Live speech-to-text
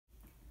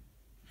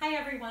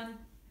everyone.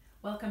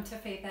 Welcome to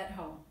Faith at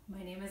Home.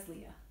 My name is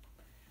Leah.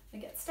 I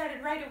get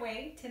started right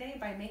away today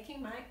by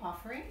making my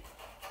offering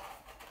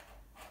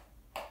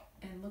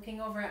and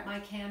looking over at my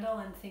candle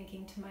and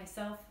thinking to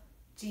myself,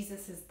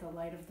 Jesus is the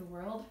light of the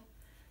world,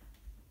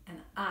 and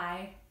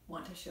I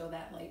want to show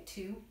that light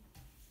too.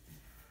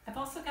 I've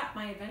also got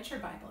my Adventure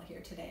Bible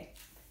here today.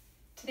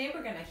 Today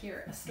we're going to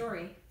hear a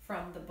story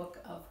from the book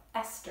of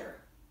Esther.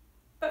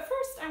 But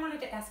first I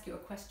wanted to ask you a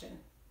question.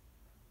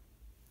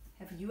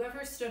 Have you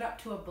ever stood up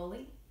to a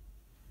bully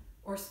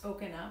or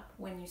spoken up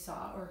when you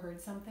saw or heard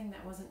something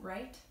that wasn't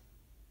right?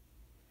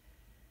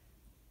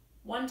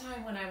 One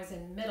time when I was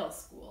in middle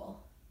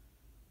school,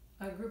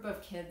 a group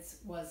of kids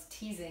was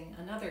teasing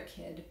another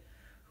kid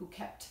who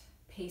kept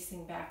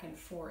pacing back and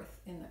forth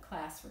in the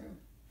classroom.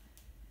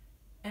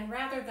 And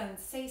rather than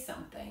say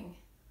something,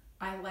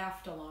 I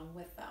laughed along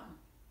with them.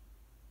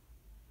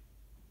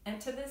 And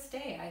to this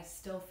day, I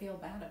still feel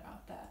bad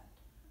about that.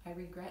 I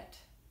regret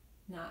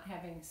not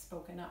having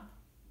spoken up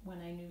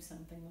when I knew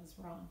something was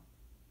wrong.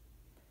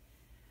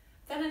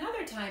 Then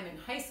another time in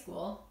high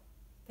school,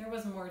 there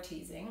was more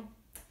teasing.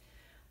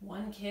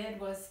 One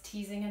kid was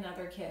teasing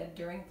another kid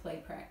during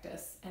play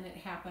practice, and it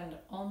happened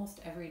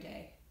almost every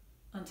day,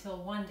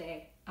 until one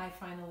day I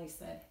finally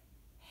said,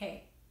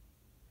 "Hey,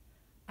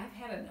 I've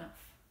had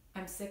enough.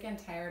 I'm sick and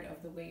tired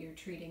of the way you're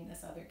treating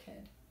this other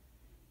kid.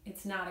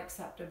 It's not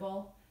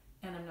acceptable,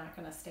 and I'm not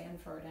going to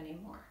stand for it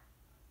anymore."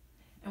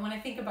 And when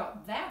I think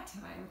about that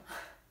time,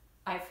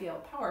 I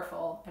feel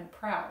powerful and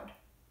proud.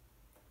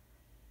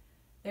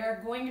 There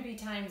are going to be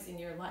times in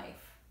your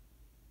life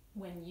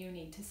when you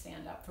need to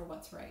stand up for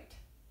what's right,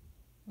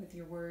 with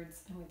your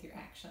words and with your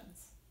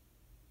actions.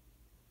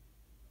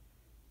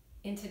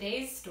 In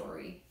today's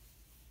story,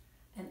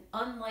 an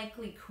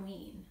unlikely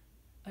queen,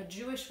 a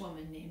Jewish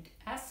woman named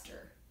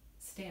Esther,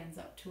 stands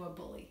up to a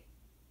bully.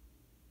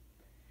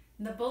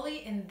 And the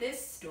bully in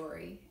this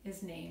story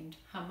is named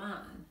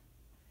Haman,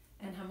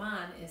 and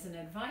Haman is an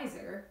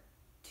advisor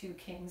to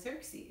King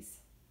Xerxes.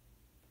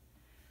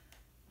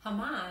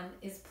 Haman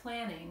is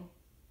planning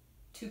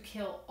to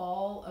kill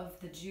all of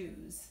the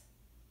Jews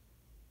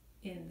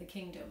in the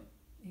kingdom,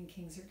 in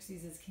King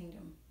Xerxes'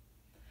 kingdom.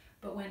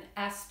 But when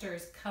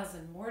Esther's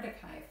cousin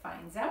Mordecai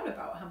finds out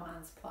about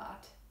Haman's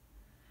plot,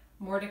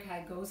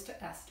 Mordecai goes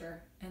to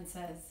Esther and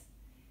says,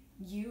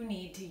 "You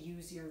need to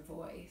use your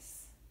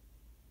voice.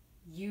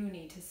 You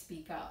need to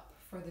speak up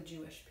for the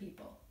Jewish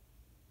people."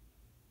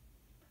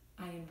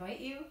 I invite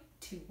you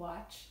to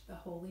watch the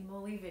Holy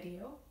Moly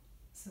video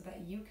so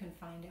that you can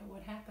find out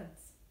what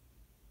happens.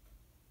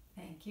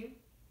 Thank you,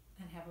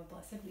 and have a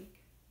blessed week.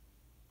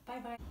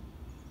 Bye-bye.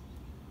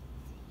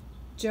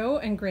 Joe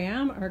and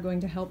Graham are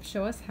going to help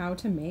show us how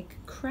to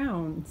make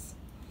crowns.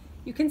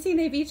 You can see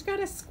they've each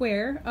got a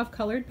square of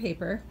colored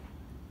paper.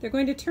 They're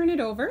going to turn it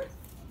over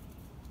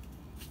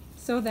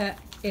so that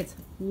it's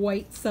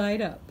white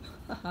side up.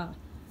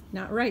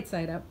 Not right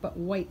side up, but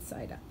white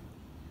side up.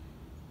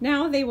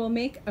 Now they will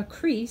make a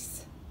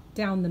crease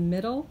down the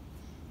middle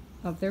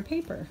of their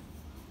paper.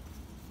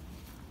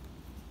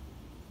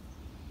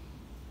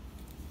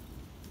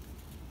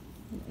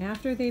 And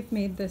after they've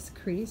made this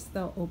crease,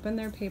 they'll open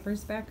their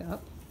papers back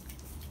up,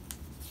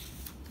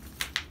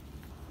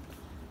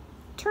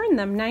 turn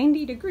them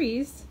 90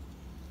 degrees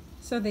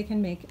so they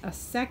can make a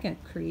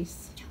second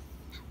crease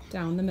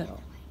down the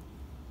middle.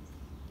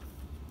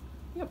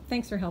 Yep,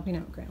 thanks for helping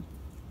out, Graham.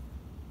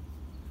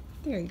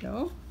 There you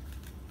go.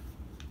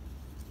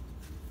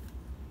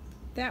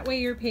 That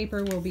way your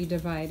paper will be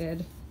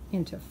divided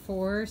into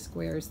 4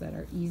 squares that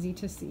are easy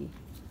to see.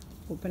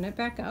 Open it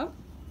back up.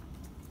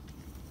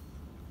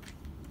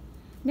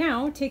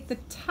 Now take the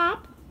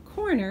top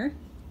corner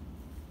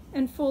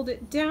and fold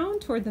it down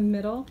toward the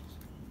middle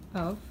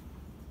of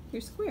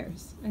your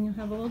squares, and you'll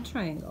have a little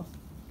triangle.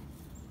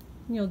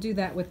 And you'll do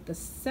that with the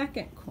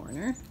second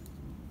corner,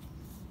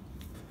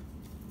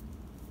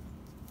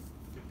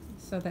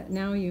 so that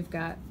now you've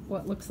got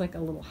what looks like a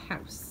little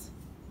house.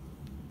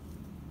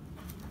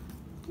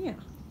 Yeah,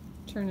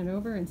 turn it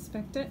over,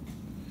 inspect it.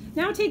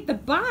 Now take the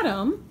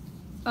bottom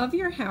of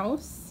your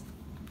house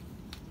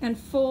and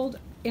fold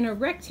in a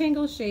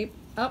rectangle shape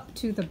up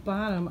to the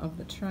bottom of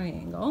the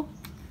triangle.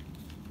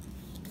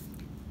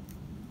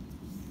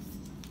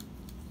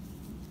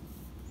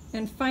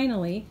 And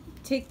finally,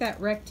 take that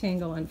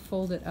rectangle and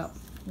fold it up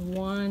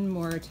one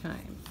more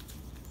time.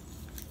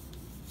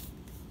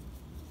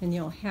 And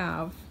you'll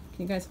have,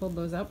 can you guys hold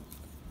those up?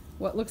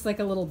 What looks like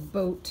a little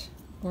boat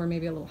or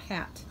maybe a little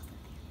hat.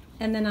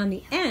 And then on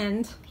the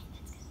ends,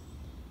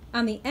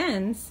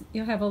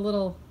 you'll have a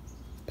little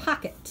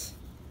pocket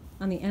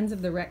on the ends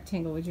of the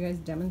rectangle. Would you guys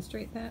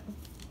demonstrate that?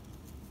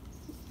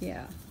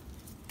 Yeah.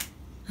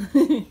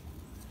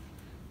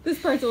 This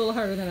part's a little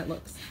harder than it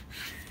looks.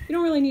 You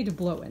don't really need to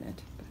blow in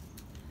it.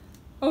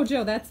 Oh,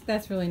 Joe,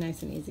 that's really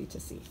nice and easy to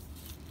see.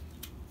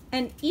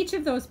 And each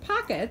of those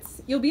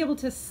pockets, you'll be able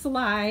to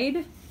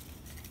slide.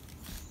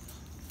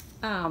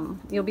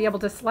 You'll be able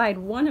to slide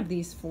one of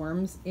these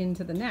forms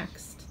into the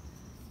next,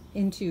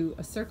 into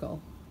a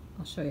circle.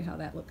 I'll show you how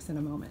that looks in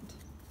a moment.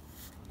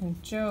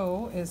 And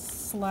Joe is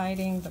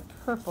sliding the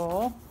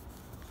purple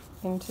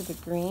into the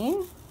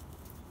green.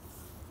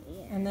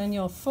 Yeah. And then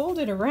you'll fold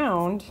it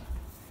around.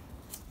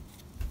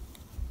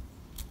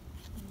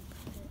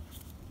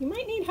 You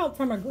might need help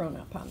from a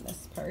grown-up on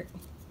this part.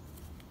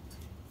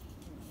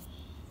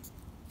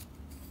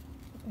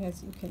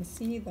 As you can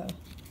see, the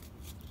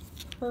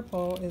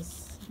purple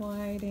is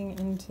sliding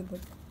into the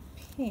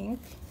pink.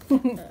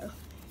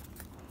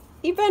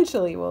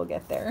 Eventually we'll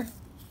get there.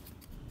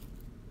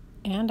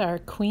 And our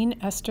Queen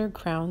Esther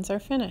crowns are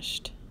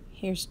finished.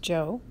 Here's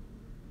Joe.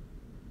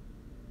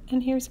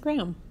 And here's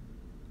Graham.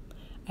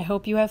 I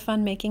hope you have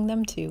fun making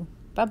them too.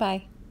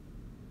 Bye-bye.